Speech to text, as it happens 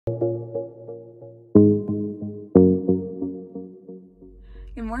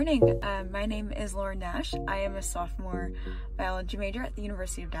morning. My name is Lauren Nash. I am a sophomore biology major at the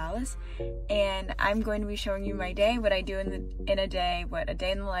University of Dallas, and I'm going to be showing you my day, what I do in a day, what a day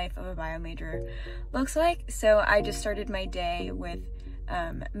in the life of a bio major looks like. So I just started my day with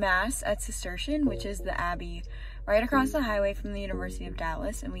Mass at Cistercian, which is the abbey right across the highway from the University of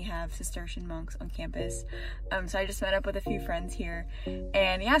Dallas, and we have Cistercian monks on campus. So I just met up with a few friends here,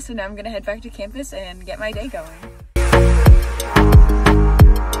 and yeah, so now I'm gonna head back to campus and get my day going.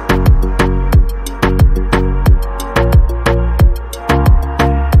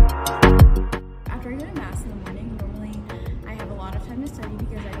 After I go to Mass in the morning, normally I have a lot of time to study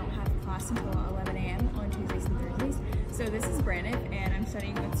because I don't have class until 11 a.m. on Tuesdays and Thursdays. So this is Brandon, and I'm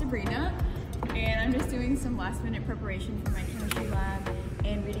studying with Sabrina, and I'm just doing some last minute preparation for my chemistry lab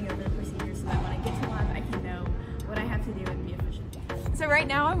and reading over the procedures so that when I get to the lab I can know what I have to do and be efficient. So right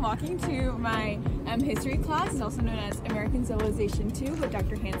now I'm walking to my history class, it's also known as American Civilization 2 with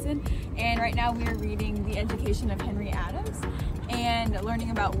Dr. Hansen, and right now we are reading The Education of Henry Adams and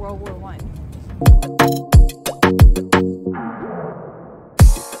learning about World War I.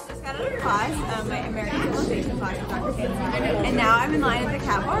 Just got out of class, my American Civilization class with Dr. Hansen, and now I'm in line at the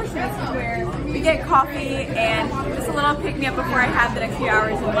cat bar, so this is where we get coffee and just a little pick-me-up before I have the next few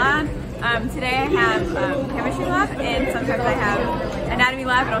hours in lab. Today I have chemistry lab, and sometimes I have anatomy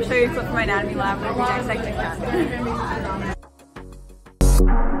lab, and I'll show you a clip from my anatomy lab where we dissect a cat.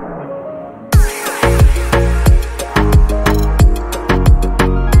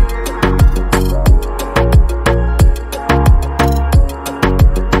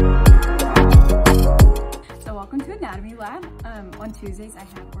 So welcome to anatomy lab. On Tuesdays I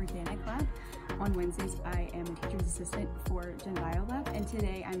have organic lab. On Wednesdays, I am a teacher's assistant for Gen Bio Lab, and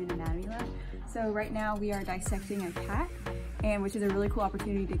today I'm in anatomy lab. So right now we are dissecting a cat, and which is a really cool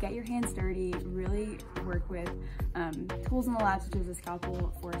opportunity to get your hands dirty, really work with tools in the lab such as a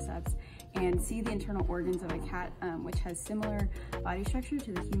scalpel, forceps, and see the internal organs of a cat, which has similar body structure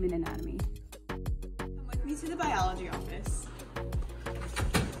to the human anatomy. Come with me to the biology office.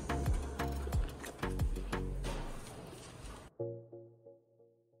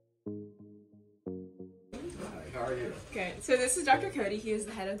 How are you? Good. So this is Dr. Cody. He is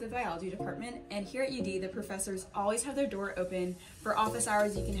the head of the biology department, and here at UD the professors always have their door open for office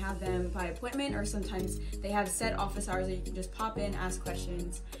hours. You can have them by appointment, or sometimes they have set office hours that you can just pop in, ask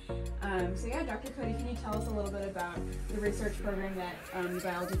questions. So yeah, Dr. Cody, can you tell us a little bit about the research program that the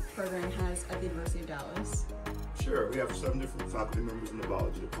biology program has at the University of Dallas? Sure. We have 7 different faculty members in the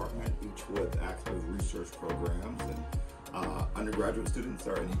biology department, each with active research programs, and undergraduate students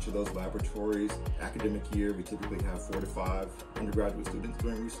are in each of those laboratories. Academic year, we typically have 4 to 5 undergraduate students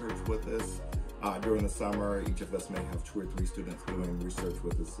doing research with us. During the summer, each of us may have 2 or 3 students doing research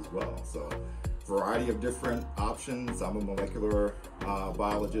with us as well. So, variety of different options. I'm a molecular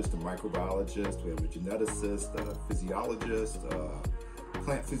biologist, a microbiologist. We have a geneticist, a physiologist,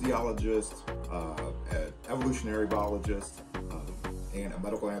 plant physiologist, an evolutionary biologist, and a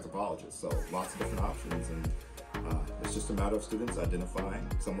medical anthropologist. So lots of different options, and it's just a matter of students identifying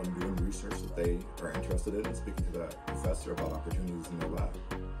someone doing research that they are interested in and speaking to that professor about opportunities in their lab.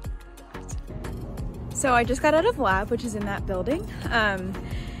 So I just got out of lab, which is in that building,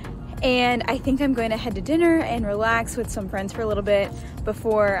 and I think I'm going to head to dinner and relax with some friends for a little bit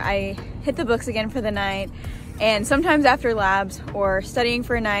before I hit the books again for the night. And sometimes after labs or studying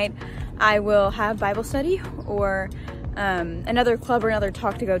for a night, I will have Bible study or another club or another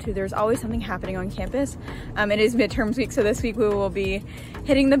talk to go to. There's always something happening on campus. It is midterms week, so this week we will be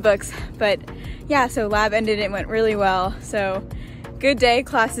hitting the books. But yeah, so lab ended, it went really well. So good day,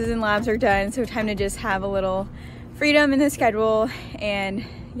 classes and labs are done. So time to just have a little freedom in the schedule, and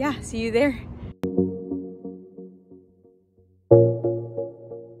yeah, see you there.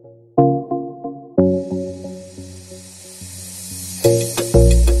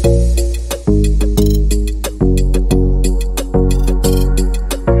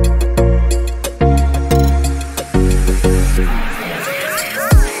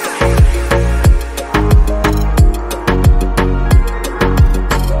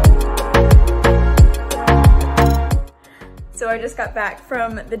 So I just got back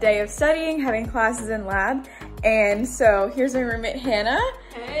from the day of studying, having classes in lab, and so here's my roommate Hannah.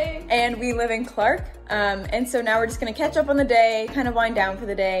 Hey. And we live in Clark, and so now we're just gonna catch up on the day, kind of wind down for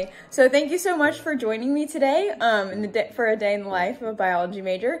the day. So thank you so much for joining me today for a day in the life of a biology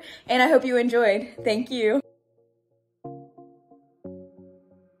major, and I hope you enjoyed. Thank you.